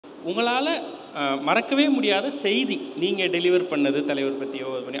உங்களால் மறக்கவே முடியாத செய்தி நீங்கள் டெலிவர் பண்ணது தலைவர் பற்றியோ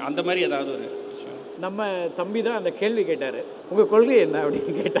பண்ணி அந்த மாதிரி ஏதாவது ஒரு விஷயம்? நம்ம தம்பி தான் அந்த கேள்வி கேட்டார், உங்கள் கொள்கை என்ன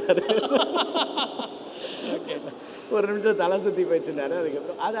அப்படின்னு கேட்டார். ஓகே, ஒரு நிமிஷம் தலை சுற்றி போயிடுச்சுட்டாரு.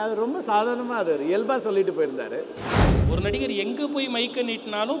 அதுக்கப்புறம் அது ரொம்ப சாதாரணமாக அது இயல்பாக சொல்லிட்டு போயிருந்தார். ஒரு நடிகர் எங்கே போய் மைக்க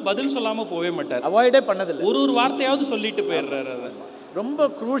நீட்டினாலும் பதில் சொல்லாமல் போகவே மாட்டார், அவாய்டே பண்ணதில்லை. ஒரு வார்த்தையாவது சொல்லிட்டு போயிடுறாரு. அது ரொம்ப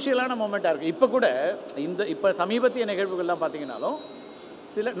குரூஷியலான மொமெண்ட்டாக இருக்குது. இப்போ கூட இப்போ சமீபத்திய நிகழ்வுகள்லாம் பார்த்தீங்கன்னாலும்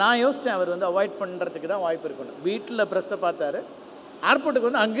நான் யோசித்தேன், அவர் வந்து அவாய்ட் பண்ணுறதுக்கு தான் வாய்ப்பு இருக்கணும். வீட்டில் ப்ரெஸ்ஸை பார்த்தாரு, ஏர்போர்ட்டுக்கு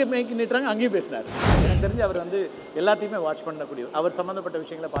வந்து அங்கேயும் மைக்கு நீட்டுறாங்க, அங்கேயும் பேசினார். எனக்கு தெரிஞ்சு அவர் வந்து எல்லாத்தையுமே வாட்ச் பண்ணக்கூடிய, அவர் சம்மந்தப்பட்ட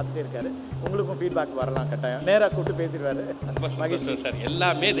விஷயங்களை பார்த்துட்டே இருக்காரு. உங்களுக்கும் ஃபீட்பேக் வரலாம், கட்டாயம் நேராக கூப்பிட்டு பேசிடுவார். மகிழ்ச்சி சார்,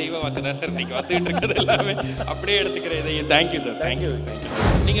 எல்லாமே தெய்வ வாக்கு தான் சார். நீங்கள் வந்துட்டு இருக்கிறது எல்லாமே அப்படியே எடுத்துக்கிறேன். இதை தேங்க்யூ சார். தேங்க்யூ.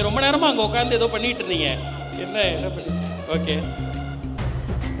 நீங்கள் ரொம்ப நேரமாக அங்கே உட்காந்து ஏதோ பண்ணிட்டு இருந்தீங்க, என்ன பண்ணி? Okay,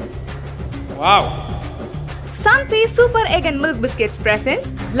 wow. Sunfeast Super Egg and Milk Biscuits presents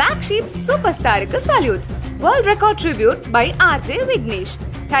Blacksheep's Superstarku Salute. World record tribute by RJ Vignesh.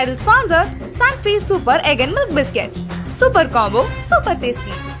 Title sponsor Sunfeast Super Egg and Milk Biscuits. Super combo, super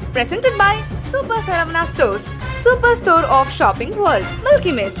tasty. Presented by Super Saravana Stores, Super Store of Shopping World.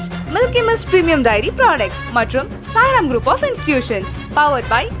 Milky Mist, Milky Mist Premium Dairy Products மற்றும் Sairam Group of Institutions. Powered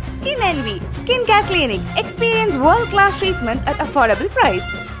by Skin Envy, Skincare Clinic. Experience world-class treatments at affordable price.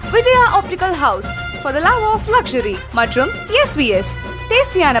 Vijaya Optical House for the love of luxury மற்றும் SVS.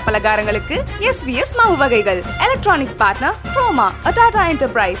 டேஸ்டியான பலகாரங்களுக்கு SVS மாவு வகைகள். Electronics Partner Croma, Tata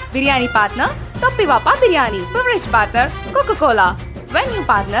Enterprise. Biryani Partner Thoppi Vaappa Biryani. Beverage Partner Coca Cola. Venue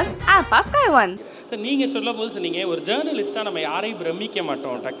Partner AMPA Sky One. நீங்கள் சொல்லும் போது சொன்னீங்க, ஒரு ஜேர்னலிஸ்ட்டாக நம்ம யாரையும் பிரமிக்க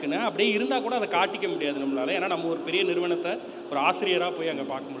மாட்டோம் டக்குன்னு. அப்படியே இருந்தால் கூட அதை காட்டிக்க முடியாது நம்மளால். ஏன்னா நம்ம ஒரு பெரிய நிறுவனத்தை ஒரு ஆசிரியராக போய் அங்கே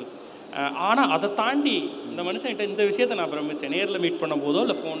பார்க்கும்பொழுது. ஆனால் அதை தாண்டி இந்த மனுஷன்கிட்ட இந்த விஷயத்தை நான் பிரமித்தேன், நேரில் மீட் பண்ணும் போதோ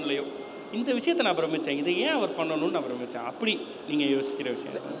இல்லை ஃபோன்லேயோ இந்த விஷயத்தை நான் பிரமித்தேன், இதை ஏன் அவர் பண்ணணும்னு நான் பிரமித்தேன். அப்படி நீங்கள் யோசிக்கிற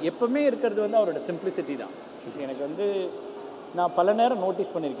விஷயம் எப்போவுமே இருக்கிறது வந்து அவரோட சிம்பிளிசிட்டி தான். எனக்கு வந்து நான் பல நேரம்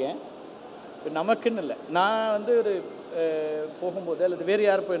நோட்டீஸ் பண்ணியிருக்கேன். நமக்குன்னு இல்லை, நான் வந்து ஒரு போகும்போது அல்லது வேறு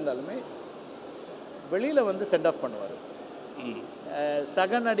யார் போயிருந்தாலுமே வெளியில் வந்து சென்ட் ஆஃப் பண்ணுவார்.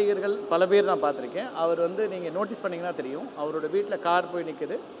 சக நடிகர்கள் பல பேர் நான் பார்த்துருக்கேன். அவர் வந்து நீங்கள் நோட்டீஸ் பண்ணிங்கன்னா தெரியும், அவரோட வீட்டில் கார் போய்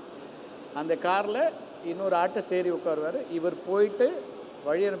நிற்குது, அந்த காரில் இன்னொரு ஆர்டிஸ்ட் ஏறி உட்காருவார், இவர் போயிட்டு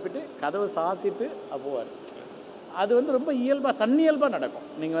வழி அனுப்பிட்டு கதவை சாத்திட்டு போவார். அது வந்து ரொம்ப இயல்பாக தன்னியல்பாக நடக்கும்.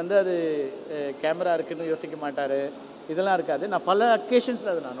 நீங்கள் வந்து அது கேமரா இருக்குதுன்னு யோசிக்க மாட்டார், இதெல்லாம் இருக்காது. நான் பல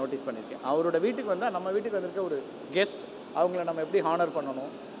அக்கேஷன்ஸில் அதை நான் நோட்டீஸ் பண்ணியிருக்கேன். அவரோட வீட்டுக்கு வந்தால் நம்ம வீட்டுக்கு வந்திருக்க ஒரு கெஸ்ட், அவங்கள நம்ம எப்படி ஹானர்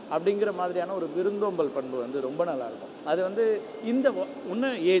பண்ணணும் அப்படிங்கிற மாதிரியான ஒரு விருந்தோம்பல் பண்பு வந்து ரொம்ப நல்லாயிருக்கும். அது வந்து இந்த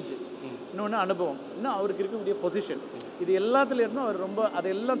இன்னும் ஏஜ், இன்னொன்று அனுபவம், இன்னும் அவருக்கு இருக்கக்கூடிய பொசிஷன், இது எல்லாத்துலேருந்தும் அவர் ரொம்ப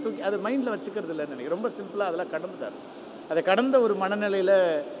அதையெல்லாம் தூக்கி அதை மைண்டில் வச்சுக்கிறது இல்லைன்னு நினைக்கிறேன். ரொம்ப சிம்பிளாக அதெல்லாம் கடந்துட்டார். அதை கடந்த ஒரு மனநிலையில்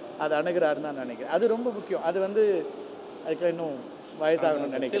அதை அணுகிறாருன்னு நான் நினைக்கிறேன். அது ரொம்ப முக்கியம். அது வந்து அதுக்கு இன்னும்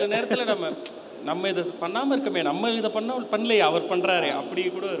வயசாகணும்னு நினைக்கிறேன். சில நேரத்தில் நம்ம இதை பண்ணாமல் இருக்கமே, நம்ம இதை பண்ணலையே அவர் பண்ணுறாரு, அப்படி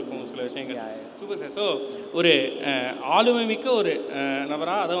கூட இருக்கும் சில விஷயங்கள். Super sir. ஸோ ஒரு ஆளுமை மிக்க ஒரு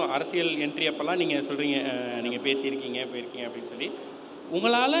நபராக, அதுவும் அரசியல் என்ட்ரி அப்போல்லாம் நீங்கள் சொல்கிறீங்க, நீங்கள் பேசியிருக்கீங்க போயிருக்கீங்க அப்படின்னு சொல்லி,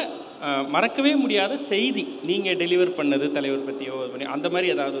 உங்களால் மறக்கவே முடியாத செய்தி நீங்கள் டெலிவர் பண்ணது தலைவர் பற்றியோ பண்ணி அந்த மாதிரி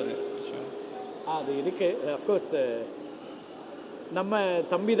ஏதாவது ஒரு விஷயம்? அது இருக்குது. அஃப்கோர்ஸ் நம்ம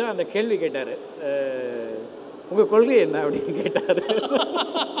தம்பி தான் அந்த கேள்வி கேட்டார், உங்கள் கொள்கை என்ன அப்படின்னு கேட்டார்.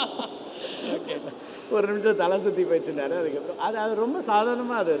 ஓகே, ஒரு நிமிஷம் தலை சுற்றி போயிடுச்சுட்டாரு. அதுக்கப்புறம் அது ரொம்ப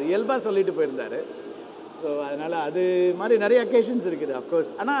சாதாரணமாக அது இயல்பாக சொல்லிட்டு போயிருந்தார். ஸோ அதனால் அது மாதிரி நிறைய அக்கேஷன்ஸ் இருக்குது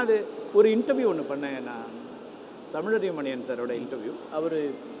அஃப்கோர்ஸ். ஆனால் அது ஒரு இன்டர்வியூ ஒன்று பண்ணேன் நான், தமிழறிமணியன் சாரோட இன்டர்வியூ. அவர்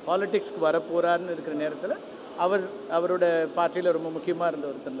பாலிட்டிக்ஸ்க்கு வரப்போகிறாருன்னு இருக்கிற நேரத்தில் அவரோட பார்ட்டியில் ரொம்ப முக்கியமாக இருந்த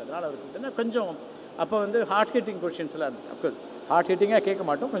ஒருத்தர்ன்றதுனால அவருக்கு கொஞ்சம் அப்போ வந்து ஹார்ட் ஹிட்டிங் கொஷின்ஸ்லாம் இருந்துச்சு. அஃப்கோர்ஸ் ஹார்ட் ஹிட்டிங்காக கேட்க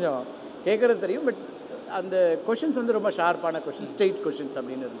மாட்டோம், கொஞ்சம் கேட்குறது தெரியும், பட் அந்த கொஷின்ஸ் வந்து ரொம்ப ஷார்ப்பான கொஷின்ஸ், ஸ்ட்ரெயிட் கொஷின்ஸ்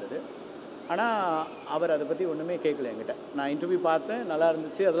அப்படின்னு இருந்தது. ஆனால் அவர் அதை பற்றி ஒன்றுமே கேட்கல என்கிட்ட. நான் இன்டர்வியூ பார்த்தேன், நல்லா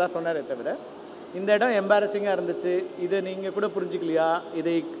இருந்துச்சு, அதெல்லாம் சொன்னாரே தவிர இந்த இடம் எம்பாரசிங்காக இருந்துச்சு, இதை நீங்கள் கூட புரிஞ்சிக்கலையா,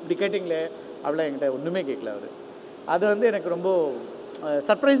 இதை இப்படி கேட்டிங்களே, அப்படிலாம் என்கிட்ட ஒன்றுமே கேட்கல அவர். அது வந்து எனக்கு ரொம்ப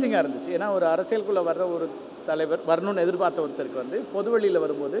சர்ப்ரைசிங்காக இருந்துச்சு. ஏன்னா ஒரு அரசியலுக்குள்ளே வர்ற ஒரு தலைவர் வரணும்னு எதிர்பார்த்த ஒருத்தருக்கு வந்து பொது வழியில்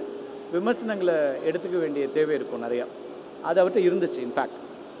வரும்போது விமர்சனங்களை எடுத்துக்க வேண்டிய தேவை இருக்கும் நிறையா. அது அவர்கிட்ட இருந்துச்சு. இன்ஃபேக்ட்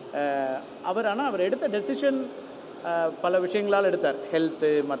அவர் எடுத்த டெசிஷன் பல விஷயங்களால் எடுத்தார், ஹெல்த்து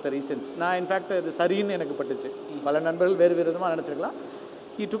மற்ற ரீசன்ஸ். நான் இன்ஃபேக்ட் அது சரின்னு எனக்கு பட்டுச்சு. பல நண்பர்கள் வேறு விதமாக நினச்சிருக்கலாம்,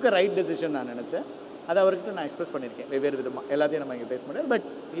 he took a right decision நான் நினச்சேன். அதை அவர்கிட்ட நான் எக்ஸ்பிரஸ் பண்ணியிருக்கேன் வெவ்வேறு விதமாக. எல்லாத்தையும் நம்ம இங்கே பேச முடியாது, but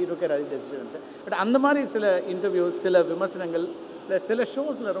he took a right decision. But அந்த மாதிரி சில இன்டர்வியூஸ், சில விமர்சனங்கள், இல்லை சில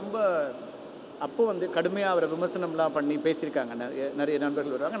ஷோஸில் ரொம்ப அப்போது வந்து கடுமையாக அவரை விமர்சனம்லாம் பண்ணி பேசியிருக்காங்க. நிறைய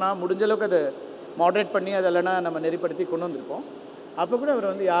நண்பர்கள் வருவாங்க. நான் முடிஞ்ச அளவுக்கு அதை மாடரேட் பண்ணி அதை இல்லைனா நம்ம நெறிப்படுத்தி கொண்டு வந்திருப்போம். அப்போ கூட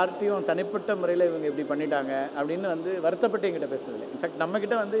அவர் வந்து யார்கிட்டையும் தனிப்பட்ட முறையில் இவங்க இப்படி பண்ணிட்டாங்க அப்படின்னு வந்து வருத்தப்பட்டு எங்கிட்ட பேசுறதில்லை. இன்ஃபேக்ட்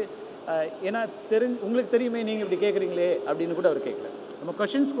நம்மக்கிட்ட வந்து ஏன்னா உங்களுக்கு தெரியுமே நீங்கள் இப்படி கேட்குறீங்களே அப்படின்னு கூட அவர் கேட்கல. நம்ம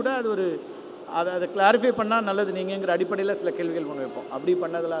கொஷின்ஸ் கூட அது ஒரு அதை கிளாரிஃபை பண்ணால் நல்லது நீங்கங்கிற அடிப்படையில் சில கேள்விகள் முன் வைப்போம். அப்படி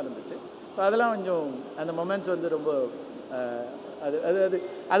பண்ணதெல்லாம் இருந்துச்சு. ஸோ அதெல்லாம் கொஞ்சம் அந்த மொமெண்ட்ஸ் வந்து ரொம்ப அது அது அது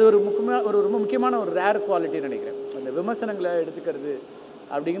அது ஒரு ரொம்ப முக்கியமான ஒரு ரேர் குவாலிட்டின்னு நினைக்கிறேன். அந்த விமர்சனங்களை எடுத்துக்கிறது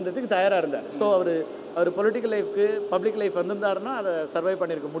அப்படிங்கிறதுக்கு தயாராக இருந்தார். ஸோ அவர் பொலிட்டிக்கல் லைஃப்க்கு பப்ளிக் லைஃப் வந்திருந்தாருன்னா அதை சர்வை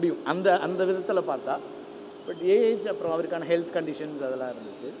பண்ணியிருக்க முடியும் அந்த விதத்தில் பார்த்தா. பட் ஏஜ் அப்புறம் அவருக்கான ஹெல்த் கண்டிஷன்ஸ் அதெல்லாம்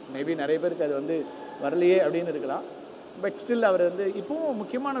இருந்துச்சு. மேபி நிறைய பேருக்கு அது வந்து வரலையே அப்படின்னு இருக்கலாம். பட் ஸ்டில் அவர் வந்து இப்போவும்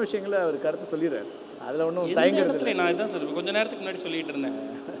முக்கியமான விஷயங்களை அவர் கருத்து சொல்லிடுறாரு. அதில் ஒன்றும் தயங்கிறது இல்லை. நான் இதான் சொல்லுவேன், கொஞ்சம் நேரத்துக்கு முன்னாடி சொல்லிட்டு இருந்தேன்,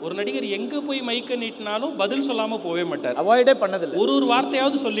 ஒரு நடிகர் எங்கே போய் மைக்க நீட்டினாலும் பதில் சொல்லாமல் போகவே மாட்டார், அவாய்டே பண்ணதில்லை. ஒரு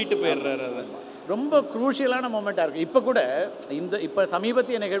வார்த்தையாவது சொல்லிட்டு போயிடுறாரு. அதை ரொம்ப குரூஷியலான மூமெண்ட்டாக இருக்குது. இப்போ கூட இப்போ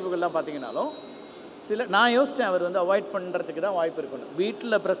சமீபத்திய நிகழ்வுகள்லாம் பார்த்தீங்கன்னாலும் நான் யோசித்தேன் அவர் வந்து அவாய்ட் பண்ணுறதுக்கு தான் வாய்ப்பு இருக்கணும்.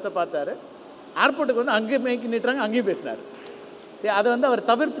 வீட்டில் ப்ரெஸ்ஸை பார்த்தாரு, ஏர்போர்ட்டுக்கு வந்து அங்கேயும் மைக்கு நீட்டுறாங்க, அங்கேயும் பேசினார். சரி, அதை வந்து அவர்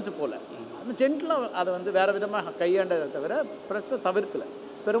தவிர்த்துட்டு போகல, அந்த ஜென்டிலாக அதை வந்து வேறு விதமாக கையாண்டதை தவிர ப்ரெஸ்ஸை தவிர்க்கலை.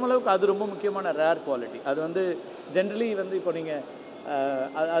 பெருமளவுக்கு அது ரொம்ப முக்கியமான ரேர் குவாலிட்டி. அது வந்து ஜென்ரலி வந்து இப்போ நீங்கள்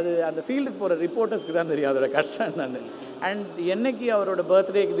அது அந்த ஃபீல்டுக்கு போகிற ரிப்போர்ட்டர்ஸ்க்கு தான் தெரியும் அதோட கஷ்டம் என்னன்னு. அண்ட் என்னைக்கு அவரோட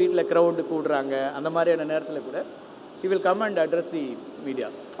பர்த்டேக்கு வீட்டில் க்ரௌடு கூடுறாங்க அந்த மாதிரியான நேரத்தில் கூட he will come and address the media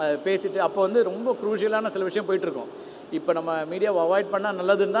பேசிட்டு. அப்போ வந்து ரொம்ப குரூஷியலான சில விஷயம் போயிட்டுருக்கோம். இப்போ நம்ம மீடியாவை அவாய்ட் பண்ணால்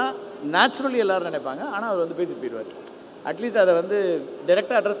நல்லதுன்னு தான் நேச்சுரலி எல்லோரும் நினைப்பாங்க. ஆனால் அவர் வந்து பேசிட்டு போயிடுவார். அட்லீஸ்ட் அதை வந்து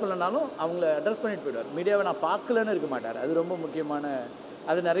டைரெக்டாக அட்ரஸ் பண்ணலனாலும் அவங்கள அட்ரஸ் பண்ணிட்டு போயிடுவார். மீடியாவை நான் பார்க்கலன்னு இருக்க மாட்டார். அது ரொம்ப முக்கியமான.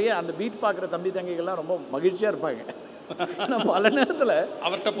 அது நிறைய அந்த பீட் பார்க்குற தம்பி தங்கைகள்லாம் ரொம்ப மகிழ்ச்சியாக இருப்பாங்க. ஆனால் பல நேரத்தில்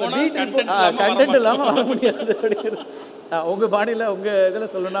கண்டென்ட் இல்லாமல் வர முடியாது அப்படிங்கிறது. உங்கள் பாணியில் உங்கள்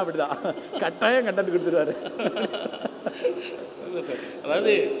இதில் சொல்லணும்னா அப்படி தான், கட்டாயம் கண்டென்ட் கொடுத்துருவாரு.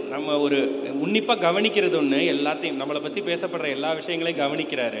 அதாவது நம்ம ஒரு உன்னிப்பாக கவனிக்கிறது ஒன்று, எல்லாத்தையும் நம்மளை பற்றி பேசப்படுற எல்லா விஷயங்களையும்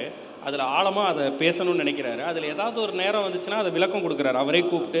கவனிக்கிறாரு, அதில் ஆழமாக அதை பேசணும்னு நினைக்கிறாரு. அதில் ஏதாவது ஒரு நேரம் வந்துச்சுன்னா அதை விளக்கம் கொடுக்குறாரு. அவரே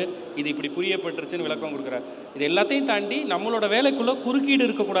கூப்பிட்டு இது இப்படி புரியப்பட்டுருச்சுன்னு விளக்கம் கொடுக்குறாரு. இது எல்லாத்தையும் தாண்டி நம்மளோட வேலைக்குள்ளே குறுக்கீடு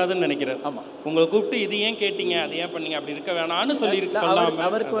இருக்கக்கூடாதுன்னு நினைக்கிறார். ஆமாம், உங்களை கூப்பிட்டு இது ஏன் கேட்டீங்க, அது ஏன் பண்ணீங்க, அப்படி இருக்க வேணான்னு சொல்லியிருக்கு.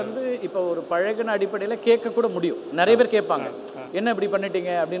 அவருக்கு வந்து இப்போ ஒரு பழகின அடிப்படையில் கேட்க கூட முடியும். நிறைய பேர் கேட்பாங்க, என்ன இப்படி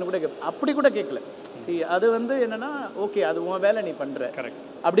பண்ணிட்டீங்க அப்படின்னு கூட அப்படி கூட கேட்கல. சரி, அது வந்து என்னென்னா ஓகே அது உன் வேலை நீ பண்ணுற கரெக்ட்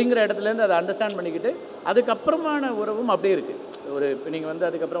அப்படிங்கிற இடத்துலேருந்து அதை அண்டர்ஸ்டாண்ட் பண்ணிக்கிட்டு அதுக்கப்புறமான உறவும் அப்படியே இருக்குது. ஒரு நீங்கள் வந்து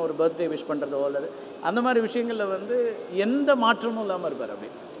அதுக்கப்புறம் ஒரு பர்த்டே விஷ் பண்ணுறதோ அல்லது அந்த மாதிரி விஷயங்களில் வந்து எந்த மாற்றமும் இல்லாமல் இருப்பார்.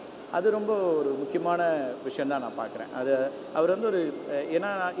 அப்படி அது ரொம்ப ஒரு முக்கியமான விஷயந்தான் நான் பார்க்குறேன். அது அவர் வந்து ஒரு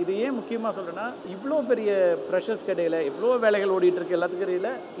ஏன்னா இது ஏன் முக்கியமாக சொல்கிறேன்னா, இவ்வளோ பெரிய ப்ரெஷர்ஸ்க்கு இடையில் இவ்வளோ வேலைகள் ஓடிட்டு இருக்கு, எல்லாத்துக்கும்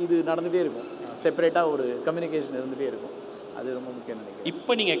இடையில் இது நடந்துகிட்டே இருக்கும். செப்பரேட்டாக ஒரு கம்யூனிகேஷன் இருந்துகிட்டே இருக்கும். அது ரொம்ப முக்கியம் நினைக்கிறேன்.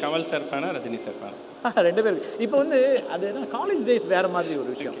 இப்போ நீங்கள் கமல் சார் ஃபேனா ரஜினி சார் ஃபேனா? ரெண்டு பேருக்கு. இப்போ வந்து அது என்ன காலேஜ் டேஸ் வேறு மாதிரி ஒரு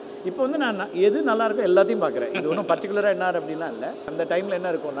விஷயம். இப்போ வந்து நான் எது நல்லா இருக்கோ எல்லாத்தையும் பார்க்குறேன். இது ஒன்றும் பர்டிகுலராக என்ன அப்படின்லாம் இல்லை. அந்த டைமில்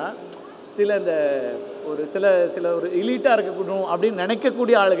என்ன இருக்கும்னா, இந்த ஒரு சில ஒரு எலீட்டாக இருக்கக்கூடும் அப்படின்னு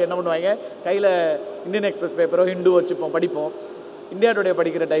நினைக்கக்கூடிய ஆளுக்கு என்ன பண்ணுவாங்க, கையில் இந்தியன் எக்ஸ்பிரஸ் பேப்பரோ ஹிண்டு வச்சுப்போம், படிப்போம். இந்தியா டுடே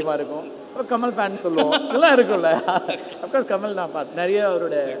படிக்கிற டைமாக இருக்கும். கமல் ஃபேன் சொல்லுவோம், எல்லாம் இருக்கும்ல. அஃப்கோர்ஸ் கமல் நான் பார்த்தேன் நிறைய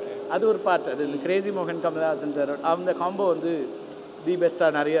அவரோட அது ஒரு பார்ட். அது இந்த கிரேசி மோகன் கமல்ஹாசன் சார் அந்த காம்போ வந்து தி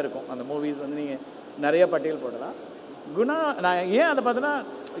பெஸ்ட்டாக நிறைய இருக்கும். அந்த மூவிஸ் வந்து நீங்கள் நிறைய பட்டியல் போடலாம். குணா நான் ஏன் அதை பார்த்தேன்னா,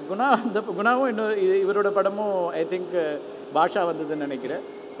 குணாவும் இன்னொரு இவரோட படமும் ஐ திங்க் பாஷா வந்ததுன்னு நினைக்கிறேன்.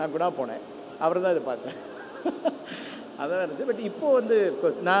 நான் குணா போனேன், அவர் தான் இதை பார்த்தேன். அதான் இருந்துச்சு. பட் இப்போது வந்து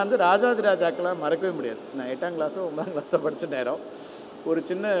அஃப்கோர்ஸ் நான் வந்து ராஜாதி ராஜாக்கெல்லாம் மறக்கவே முடியாது. நான் 8ஆம் கிளாஸோ 9ஆம் கிளாஸோ படித்த நேரம் ஒரு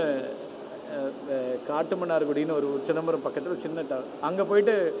சின்ன காட்டுமன்னார்குடின்னு ஒரு சிதம்பரம் பக்கத்தில் சின்ன டவுன், அங்கே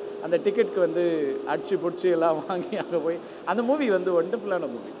போயிட்டு அந்த டிக்கெட்டுக்கு வந்து அடிச்சு பிடிச்சி எல்லாம் வாங்கி அங்கே போய் அந்த மூவி வந்து ஒண்டர்ஃபுல்லான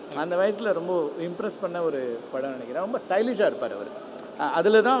மூவி. அந்த வயசில் ரொம்ப இம்ப்ரெஸ் பண்ண ஒரு படம் நினைக்கிறேன். ரொம்ப ஸ்டைலிஷாக இருப்பார் அவர்.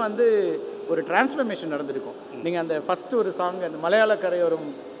 அதில் தான் வந்து ஒரு டிரான்ஸ்ஃபர்மேஷன் நடந்திருக்கும். நீங்கள் அந்த ஃபஸ்ட்டு ஒரு சாங் அந்த மலையாள கரையோரம்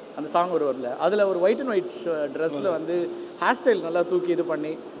அந்த சாங் வரும்ல, அதில் ஒரு ஒயிட் அண்ட் ஒயிட் ட்ரெஸ்ஸில் வந்து ஹேர் ஸ்டைல் நல்லா தூக்கி இது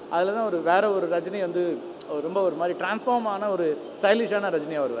பண்ணி அதில் தான் வேறு ஒரு ரஜினி வந்து ரொம்ப ஒரு மாதிரி டிரான்ஸ்ஃபார்ம் ஆன ஒரு ஸ்டைலிஷான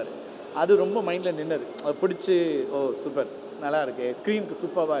ரஜினியாக வருவார். அது ரொம்ப மைண்டில் நின்னது. அது பிடிச்சி ஓ சூப்பர் நல்லா இருக்கு, ஸ்க்ரீனுக்கு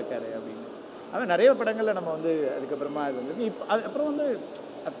சூப்பராக இருக்காரு அப்படின்னு. அவன் நிறைய படங்களில் நம்ம வந்து அதுக்கப்புறமா இது வந்து இப்போ அப்புறம் வந்து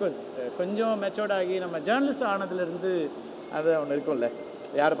அஃப்கோர்ஸ் கொஞ்சம் மெச்சோர்ட் ஆகி நம்ம ஜேர்னலிஸ்ட் ஆனதுலேருந்து அது ஒன்று இருக்கும்ல,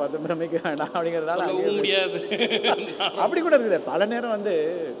 யாரை பார்த்து பிரமிக்க வேண்டாம் அப்படிங்கிறதுனால முடியாது. அப்படி கூட இருக்குது. பல நேரம் வந்து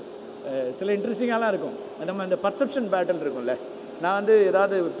சில இன்ட்ரெஸ்டிங்காலாம் இருக்கும். நம்ம இந்த பர்செப்ஷன் பேட்டில் இருக்கும்ல, நான் வந்து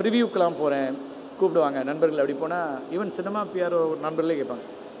ஏதாவது ப்ரிவியூக்கெலாம் போகிறேன், கூப்பிடுவாங்க நண்பர்கள். அப்படி போனால் ஈவன் சினிமா பிஆர் ஒரு நண்பர்களே கேட்பாங்க,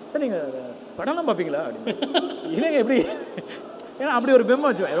 சார் நீங்கள் படம்லாம் பார்ப்பீங்களா அப்படின்னு. இல்லைங்க எப்படி, ஏன்னா அப்படி ஒரு பெம்மை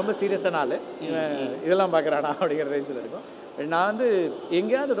வச்சுவேன், ரொம்ப சீரியஸான ஆள் இதெல்லாம் பார்க்குறானா அப்படிங்கிற ரேஞ்சில் இருக்கும். நான் வந்து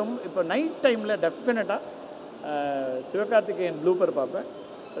எங்கேயாவது ரொம்ப இப்போ நைட் டைமில் டெஃபினட்டாக சிவகார்த்திகேயன் ப்ளூப்பர் பார்ப்பேன்,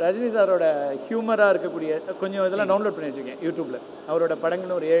 ரஜினி சாரோட ஹியூமராக இருக்கக்கூடிய கொஞ்சம் இதெல்லாம் டவுன்லோட் பண்ணி வச்சுருக்கேன் யூடியூப்பில். அவரோட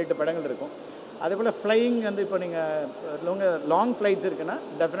படங்கள் ஒரு 7-8 படங்கள் இருக்கும். அதே போல் ஃப்ளையிங் வந்து இப்போ நீங்கள் லாங் ஃப்ளைட்ஸ் இருக்குன்னா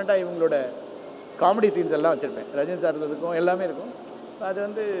டெஃபினட்டாக இவங்களோட காமெடி சீன்ஸ் எல்லாம் வச்சுருப்பேன். ரஜினி சார் இருக்கும், எல்லாமே இருக்கும். ஸோ அது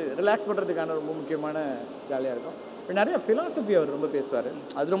வந்து ரிலாக்ஸ் பண்ணுறதுக்கான ரொம்ப முக்கியமான வேலையாக இருக்கும். இப்போ நிறைய ஃபிலாசபி அவர் ரொம்ப பேசுவார்,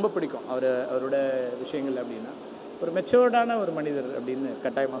 அது ரொம்ப பிடிக்கும் அவரோட விஷயங்கள். அப்படின்னா ஒரு மெச்சோர்டான ஒரு மனிதர் அப்படின்னு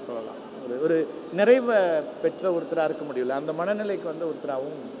கட்டாயமாக சொல்லலாம். ஒரு நிறைவை பெற்ற ஒருத்தராக இருக்க முடியல, அந்த மனநிலைக்கு வந்து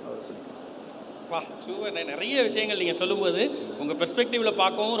ஒருத்தராகவும் அவர் பிடிக்கும். வா சூப்பர். நிறைய விஷயங்கள் நீங்கள் சொல்லும்போது உங்கள் பெர்ஸ்பெக்டிவில்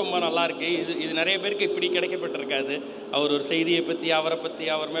பார்க்கவும் ரொம்ப நல்லாயிருக்கு. இது நிறைய பேருக்கு இப்படி கிடைக்கப்பட்டிருக்காது. அவர் ஒரு செய்தியை பற்றி, அவரை பற்றி,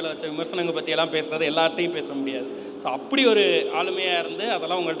 அவர் மேலே வச்ச விமர்சனங்களை பற்றி எல்லாம் பேசுகிறது எல்லார்ட்டையும் பேச முடியாது. ஸோ அப்படி ஒரு ஆளுமையாக இருந்து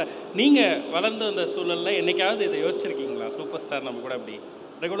அதெல்லாம் உங்கள்கிட்ட நீங்கள் வளர்ந்து வந்த சூழலில் என்றைக்காவது இதை யோசிச்சிருக்கீங்களா? சூப்பர் ஸ்டார் நம்ம கூட அப்படி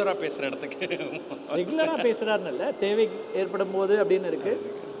ரெகுலராக பேசுகிற இடத்துக்கு ரெகுலராக பேசுகிறாருன்னு இல்லை, தேவை ஏற்படும் போது அப்படின்னு இருக்குது.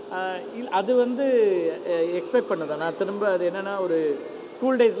 அது வந்து எக்ஸ்பெக்ட் பண்ணதான். நான் திரும்ப அது என்னென்னா ஒரு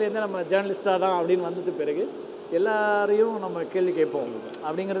ஸ்கூல் டேஸ்லேருந்து நம்ம ஜேர்னலிஸ்டாக தான் அப்படின்னு வந்தது பிறகு எல்லாரையும் நம்ம கேள்வி கேட்போம்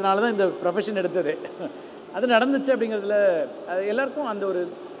அப்படிங்கிறதுனால தான் இந்த ப்ரொஃபஷன் எடுத்தது. அது நடந்துச்சு அப்படிங்கிறதுல அது எல்லாருக்கும்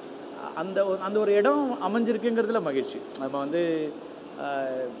அந்த ஒரு இடம் அமைஞ்சிருக்குங்கிறதுல மகிழ்ச்சி. நம்ம வந்து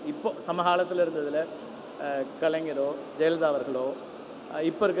இப்போ சமகாலத்தில் இருந்ததில் கலைஞரோ ஜெயலலிதா அவர்களோ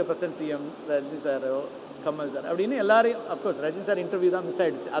இப்போ இருக்க president CM Rajini sorrow Kamal sir அப்படின்னு எல்லாரையும், அஃப்கோர்ஸ் ரஜினி சார் இன்டர்வியூ தான் மிஸ்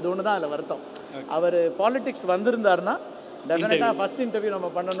ஆகிடுச்சு, அது ஒன்று தான் அதில் வருத்தம். அவர் பாலிடிக்ஸ் வந்திருந்தாருன்னா டெஃபினட்டாக ஃபஸ்ட் இன்டர்வியூ நம்ம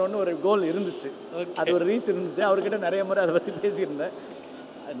பண்ணணும்னு ஒரு கோல் இருந்துச்சு, அது ஒரு ரீச் இருந்துச்சு. அவர்கிட்ட நிறைய முறை அதை பற்றி பேசியிருந்தேன்.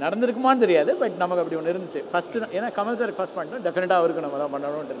 நடந்திருக்குமான்னு தெரியாது, பட் நமக்கு அப்படி ஒன்று இருந்துச்சு ஃபஸ்ட்டு. ஏன்னா கமல் சாருக்கு ஃபஸ்ட் பண்ணிட்டோம், டெஃபினட்டாக அவருக்கு நம்ம தான்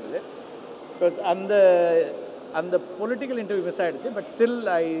பண்ணணும்னு இருந்தது. பிகாஸ் அந்த பொலிட்டிக்கல் இன்டர்வியூ மிஸ் ஆகிடுச்சு. But still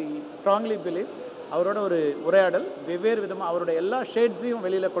I strongly believe அவரோட ஒரு உரையாடல் வெவ்வேறு விதமாக அவரோட எல்லா ஷேட்ஸையும்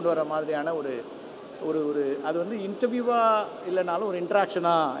வெளியில் கொண்டு வர மாதிரியான ஒரு அது வந்து இன்டர்வியூவாக இல்லைனாலும் ஒரு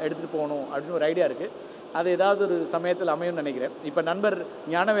இன்ட்ராக்ஷனாக எடுத்துகிட்டு போகணும் அப்படின்னு ஒரு ஐடியா இருக்குது. அது ஏதாவது ஒரு சமயத்தில் அமையும்னு நினைக்கிறேன். இப்போ நண்பர்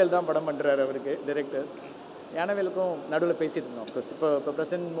ஞானவேல் தான் படம் பண்ணுறாரு, அவருக்கு டைரக்டர். ஞானவேலுக்கும் நடுவில் பேசிகிட்டு இருந்தோம். அஃப்கோர்ஸ் இப்போ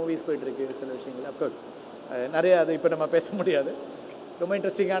ப்ரெசென்ட் மூவிஸ் போய்ட்டுருக்கு சில விஷயங்கள். அஃப்கோர்ஸ் நிறைய அது இப்போ நம்ம பேச முடியாது. ரொம்ப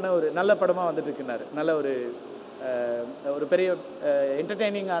இன்ட்ரெஸ்டிங்கான ஒரு நல்ல படமாக வந்துட்டுருக்குனாரு. நல்ல ஒரு பெரிய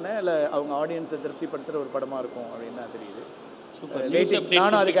என்டர்டெய்னிங்கான இல்லை அவங்க ஆடியன்ஸை திருப்திப்படுத்துகிற ஒரு படமாக இருக்கும் அப்படின்னு தான் தெரியுது.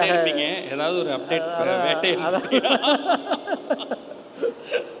 நானும் அதுக்காக ஏதாவது ஒரு அப்டேட்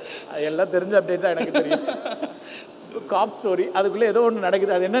எல்லாம் தெரிஞ்ச அப்டேட் தான் எனக்கு தெரியும். காப் ஸ்டோரி அதுக்குள்ளே ஏதோ ஒன்று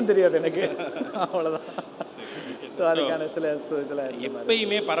நடக்குது, அது என்னன்னு தெரியாது எனக்கு, அவ்வளோதான். ஸோ அதுக்கான சில இதில்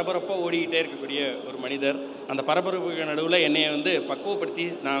எப்பயுமே பரபரப்பாக ஓடிக்கிட்டே இருக்கக்கூடிய ஒரு மனிதர். அந்த பரபரப்புக்கு நடுவில் என்னை வந்து பக்குவப்படுத்தி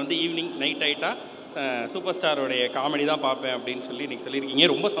நான் வந்து ஈவினிங் நைட் ஆகிட்டா சூப்பர் ஸ்டாரோடைய காமெடி தான் பார்ப்பேன் அப்படின்னு சொல்லி நீங்கள் சொல்லியிருக்கீங்க.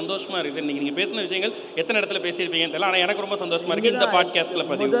 ரொம்ப சந்தோஷமாக இருக்குது. நீங்கள் பேசின விஷயங்கள் எத்தனை இடத்துல பேசியிருப்பீங்கன்னு தெரியல, ஆனால் எனக்கு ரொம்ப சந்தோஷமாக இருக்குது இந்த பாட்காஸ்ட்டில்.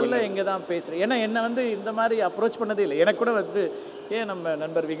 முதல்ல இங்கே தான் பேசுகிறேன். ஏன்னா என்னை வந்து இந்த மாதிரி அப்ரோச் பண்ணதே இல்லை. எனக்கு கூட வச்சு ஏன் நம்ம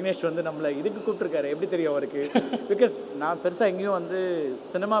நண்பர் விக்னேஷ் வந்து நம்மளை இதுக்கு கூப்பிட்ருக்காரு எப்படி தெரியும் அவருக்கு? பிகாஸ் நான் பெருசாக எங்கேயும் வந்து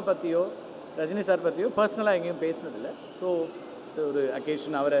சினிமா பற்றியோ ரஜினி சார் பற்றியோ பர்சனலாக எங்கேயும் பேசினதில்லை. ஸோ ஒரு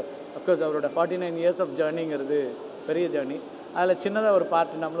அக்கேஷன் அஃப்கோர்ஸ் அவரோட 49 years ஆஃப் ஜேர்னிங்கிறது பெரிய ஜேர்னி. அதில் சின்னதாக ஒரு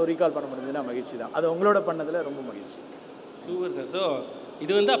பார்ட் நம்மளும் ரீகால் பண்ண முடிஞ்சதுன்னா மகிழ்ச்சி தான். அது உங்களோட பண்ணதில் ரொம்ப மகிழ்ச்சி. Super sir. ஸோ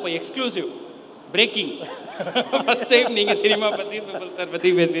இது வந்து அப்போ எக்ஸ்க்ளூசிவ் பிரேக்கிங் ஃபஸ்ட் டைம் நீங்கள் சினிமா பற்றி சூப்பர் ஸ்டார்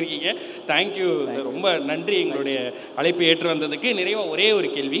பற்றி பேசியிருக்கீங்க. தேங்க்யூ சார், ரொம்ப நன்றி எங்களுடைய அழைப்பு ஏற்று வந்ததுக்கு. நிறைவாக ஒரே ஒரு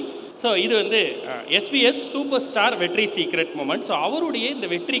கேள்வி. ஸோ இது வந்து எஸ்விஎஸ் சூப்பர் ஸ்டார் வெற்றி சீக்ரெட் மூமெண்ட். ஸோ அவருடைய இந்த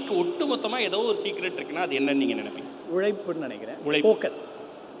வெற்றிக்கு ஒட்டுமொத்தமாக ஏதோ ஒரு சீக்ரெட் இருக்குன்னா அது என்னன்னு நீங்கள் நினைப்பீங்க? உழைப்புன்னு நினைக்கிறேன். ஃபோக்கஸ்.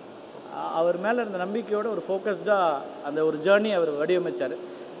 அவர் மேலே இருந்த நம்பிக்கையோட ஒரு ஃபோக்கஸ்டாக அந்த ஒரு ஜேர்னி அவர் வடிவமைச்சார்.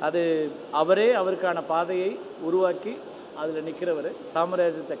 அது அவரே அவருக்கான பாதையை உருவாக்கி அதில் நிற்கிறவர்.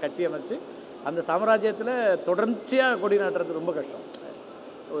 சாம்ராஜ்யத்தை கட்டி அமைச்சு அந்த சாம்ராஜ்யத்தில் தொடர்ச்சியாக கொடி நாட்டுறது ரொம்ப கஷ்டம்.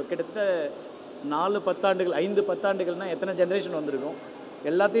 ஒரு கிட்டத்தட்ட 4-10 ஆண்டுகள் 5-10 ஆண்டுகள்னால் எத்தனை ஜென்ரேஷன் வந்திருக்கும்.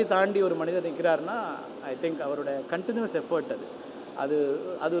 எல்லாத்தையும் தாண்டி ஒரு மனிதர் நிற்கிறாருன்னா ஐ திங்க் அவரோட கண்டினியூஸ் எஃபர்ட்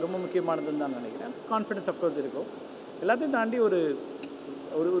அது ரொம்ப முக்கியமானதுன்னு தான் நினைக்கிறேன். கான்ஃபிடன்ஸ் அஃப்கோர்ஸ் இருக்கும். எல்லாத்தையும் தாண்டி ஒரு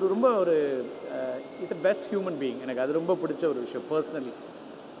ரொம்ப is a best human being. எனக்கு அது ரொம்ப பிடிச்ச ஒரு விஷயம் பர்சனலி.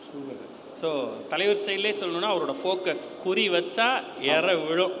 ஸோ தலைவர் ஸ்டைல்லே சொல்லணும்னா அவரோட ஃபோக்கஸ் குறி வச்சா ஏற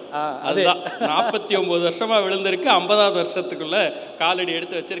விழும். அதுதான் 49 வருஷமாக விழுந்திருக்கு, 50வது வருஷத்துக்குள்ளே காலடி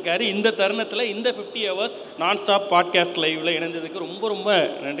எடுத்து வச்சிருக்காரு. இந்த தருணத்தில் இந்த 50 hours நான் ஸ்டாப் பாட்காஸ்ட் லைவில் இணைஞ்சதுக்கு ரொம்ப ரொம்ப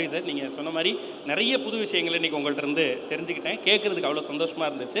நன்றி சார். நீங்கள் சொன்ன மாதிரி நிறைய புது விஷயங்களை இன்றைக்கி உங்கள்கிட்ட இருந்து தெரிஞ்சுக்கிட்டேன். கேட்குறதுக்கு அவ்வளோ சந்தோஷமாக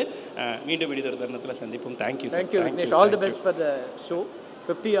இருந்துச்சு. மீண்டும் ஒரு தருணத்தில் சந்திப்போம். Thank you. Thank you Vignesh. All the best for the show.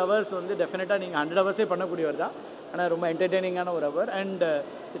 50 hours வந்து டெஃபினட்டாக நீங்கள் 100 hours பண்ணக்கூடியவர் தான். ஆனால் ரொம்ப என்டர்டெய்னிங்கான ஒரு அவர். And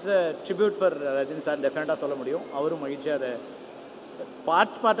it's a tribute for Rajini sir டெஃபினட்டாக சொல்ல முடியும். அவரும் மகிழ்ச்சியாக அதை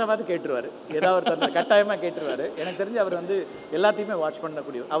பார்ட்டாவது கேட்டுருவார், ஏதாவது கட்டாயமாக கேட்டுருவார். எனக்கு தெரிஞ்சு அவர் வந்து எல்லாத்தையுமே வாட்ச்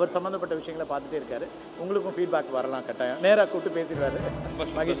பண்ணக்கூடிய, அவர் சம்மந்தப்பட்ட விஷயங்களை பார்த்துட்டே இருக்காரு. உங்களுக்கும் ஃபீட்பேக் வரலாம், கட்டாயம் நேராக கூப்பிட்டு பேசிடுவார்.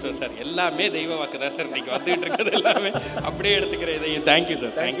 மகேஷ் சார் எல்லாமே தெய்வ வாக்கு தான் சார், நீங்கள் வந்துகிட்டு இருக்கிறது எல்லாமே அப்படியே எடுத்துக்கிற இதையும். Thank you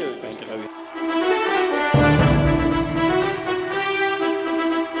sir. Thank you.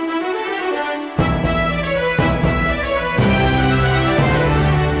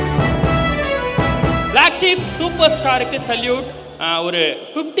 Blacksheep Superstarக்கு salute. ஒரு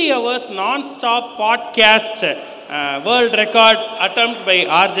 50 hours non-stop podcast world record attempt by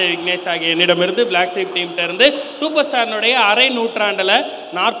RJ Vignesh ஆகிய என்னிடமிருந்து பிளாக்ஷீப் டீம்கிட்ட இருந்து சூப்பர்ஸ்டாரினுடைய அரை நூற்றாண்டில்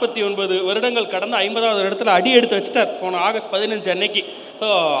 49 வருடங்கள் கடந்து 50வது இடத்துல அடி எடுத்து வச்சுட்டார் போன ஆகஸ்ட் 15 அன்னைக்கு. ஸோ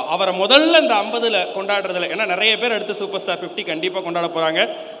அவரை முதல்ல இந்த 50ல் கொண்டாடுறதில்ல, ஏன்னா நிறைய பேர் அடுத்து சூப்பர் ஸ்டார் 50 கண்டிப்பாக கொண்டாட போகிறாங்க.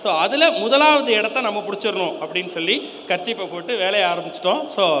 ஸோ அதில் முதலாவது இடத்த நம்ம பிடிச்சிடணும் அப்படின்னு சொல்லி கர்ச்சீப்பை போட்டு வேலையை ஆரம்பிச்சிட்டோம்.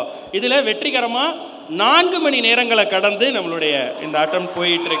 ஸோ இதில் வெற்றிகரமாக 4 மணி நேரங்களை கடந்து நம்மளுடைய இந்த அட்டெம்ப்ட்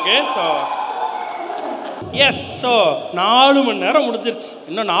போயிட்டுருக்கு. ஸோ எஸ், ஸோ 4 மணி நேரம் முடிஞ்சிருச்சு,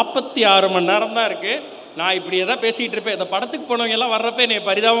 இன்னும் 46 மணி நேரம் தான் இருக்குது. நான் இப்படியே தான் பேசிகிட்டு இருப்பேன். இந்த படத்துக்கு போனவங்க எல்லாம் வர்றப்ப என்னை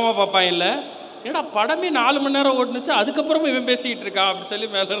பரிதாபமாக பார்ப்பான், இல்லை ஏன்னா படமே 4 மணி நேரம் ஓட்டுனுச்சு, அதுக்கப்புறமும் இவன் பேசிகிட்டு இருக்கான் அப்படின்னு சொல்லி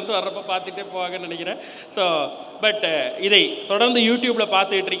மேலேருந்து வர்றப்ப பார்த்துட்டே போவாங்கன்னு நினைக்கிறேன். ஸோ பட் இதை தொடர்ந்து யூடியூப்பில்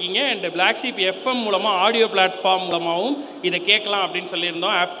பார்த்துக்கிட்டு இருக்கீங்க. அண்ட் பிளாக்ஷீப் எஃப்எம் மூலமாக ஆடியோ பிளாட்ஃபார்ம் மூலமாகவும் இதை கேட்கலாம் அப்படின்னு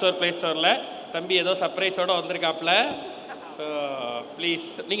சொல்லியிருந்தோம். ஆப் ஸ்டோர், ப்ளே ஸ்டோரில். தம்பி ஏதோ சர்ப்ரைஸோடு வந்திருக்காப்புல. ஸோ ப்ளீஸ்,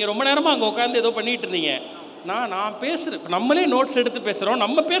 நீங்கள் ரொம்ப நேரமாக அங்கே உட்காந்து ஏதோ பண்ணிகிட்டு இருந்தீங்க. நான் பேசுகிறேன், நம்மளே நோட்ஸ் எடுத்து பேசுகிறோம்,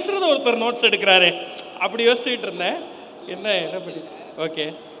 நம்ம பேசுகிறத ஒருத்தர் நோட்ஸ் எடுக்கிறாரு அப்படி யோசிச்சுக்கிட்டு இருந்தேன். என்ன பண்ணி ஓகே,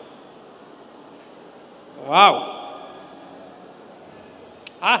 வாவ்,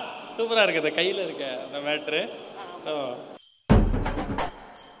 சூப்பராக இருக்குது, கையில் இருக்க அந்த மேட்ரு. ஸோ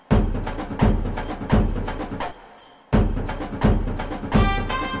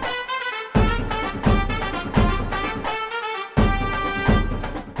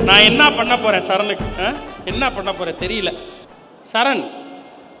நான் என்ன பண்ண போகிறேன் சரணுக்கு, என்ன பண்ண போகிறேன் தெரியல. சரண்,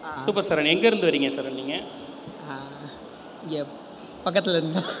 சூப்பர் சரண், எங்கேருந்து வரீங்க சரண் நீங்கள்? இங்கே பக்கத்தில்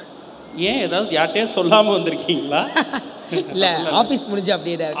இருந்தா. ஏன் ஏதாவது யார்கிட்டையும் சொல்லாமல் வந்திருக்கீங்களா? இல்லை, ஆஃபீஸ் முடிஞ்சு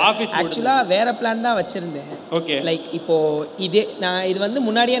அப்படியே. ஆஃபீஸ் ஆக்சுவலாக வேறு பிளான் தான் வச்சுருந்தேன். ஓகே, லைக் இப்போது இது வந்து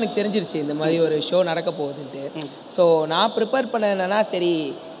முன்னாடியே எனக்கு தெரிஞ்சிருச்சு இந்த மாதிரி ஒரு ஷோ நடக்க போகுதுன்ட்டு. ஸோ நான் ப்ரிப்பேர் பண்ண என்னன்னா, சரி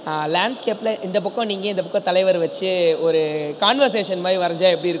லேண்ட்ஸ்கேப்பில் இந்த பக்கம் நீங்கள் இந்த பக்கம் தலைவர் வச்சு ஒரு கான்வர்சேஷன் மாதிரி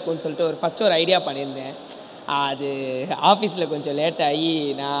வரைஞ்சா எப்படி இருக்கும்னு சொல்லிட்டு ஃபஸ்ட்டு ஒரு ஐடியா பண்ணியிருந்தேன். அது ஆஃபீஸில் கொஞ்சம் லேட் ஆகி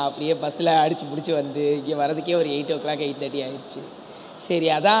நான் அப்படியே பஸ்ஸில் அடித்து பிடிச்சி வந்து இங்கே வரதுக்கே ஒரு 8 o'clock 8:30 ஆயிடுச்சு. சரி,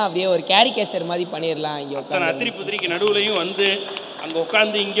 அதான் அப்படியே ஒரு கேரிகேச்சர் மாதிரி பண்ணிடலாம். இங்கே உட்காந்து அத்திரி புதிரிக்கு நடுவுலையும் வந்து அங்கே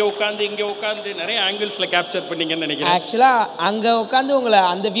உட்காந்து இங்கே உட்காந்து நிறைய ஆங்கிள்ஸில் கேப்சர் பண்ணிங்கன்னு நினைக்கிறேன். ஆக்சுவலாக அங்கே உட்காந்து உங்களை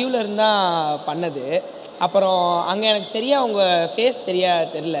அந்த வியூவில் இருந்தால் பண்ணது. அப்புறம் அங்கே எனக்கு சரியாக உங்கள் ஃபேஸ்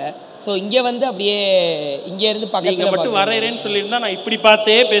தெரியல. ஸோ இங்கே வந்து அப்படியே இங்கேருந்து பக்கத்தில் மட்டும் வரைகிறேன்னு சொல்லியிருந்தா நான் இப்படி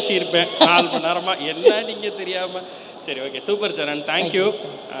பார்த்தே பேசியிருப்பேன் 4 மணி நேரமாக. என்ன நீங்கள் தெரியாமல். சரி, okay, super Charan, thank you.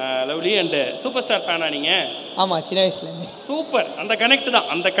 Lovely. And super star ஃபேனா நீங்கள்? ஆமாம், சின்ன வயசுலேருந்து. சூப்பர், அந்த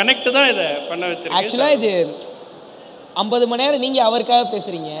கனெக்ட் தான் இதை பண்ண வச்சிருக்கேன். ஆக்சுவலாக இது 50 மணி நேரம் நீங்கள் அவருக்காக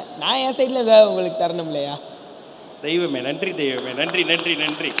பேசுகிறீங்க, நான் என் சைடில் ஏதாவது உங்களுக்கு தரணும் இல்லையா? தெய்வமே நன்றி, தெய்வமே நன்றி நன்றி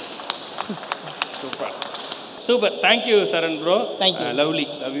நன்றி. Super super, thank you Charan bro. Thank you. Lovely,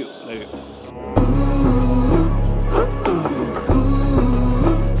 love you.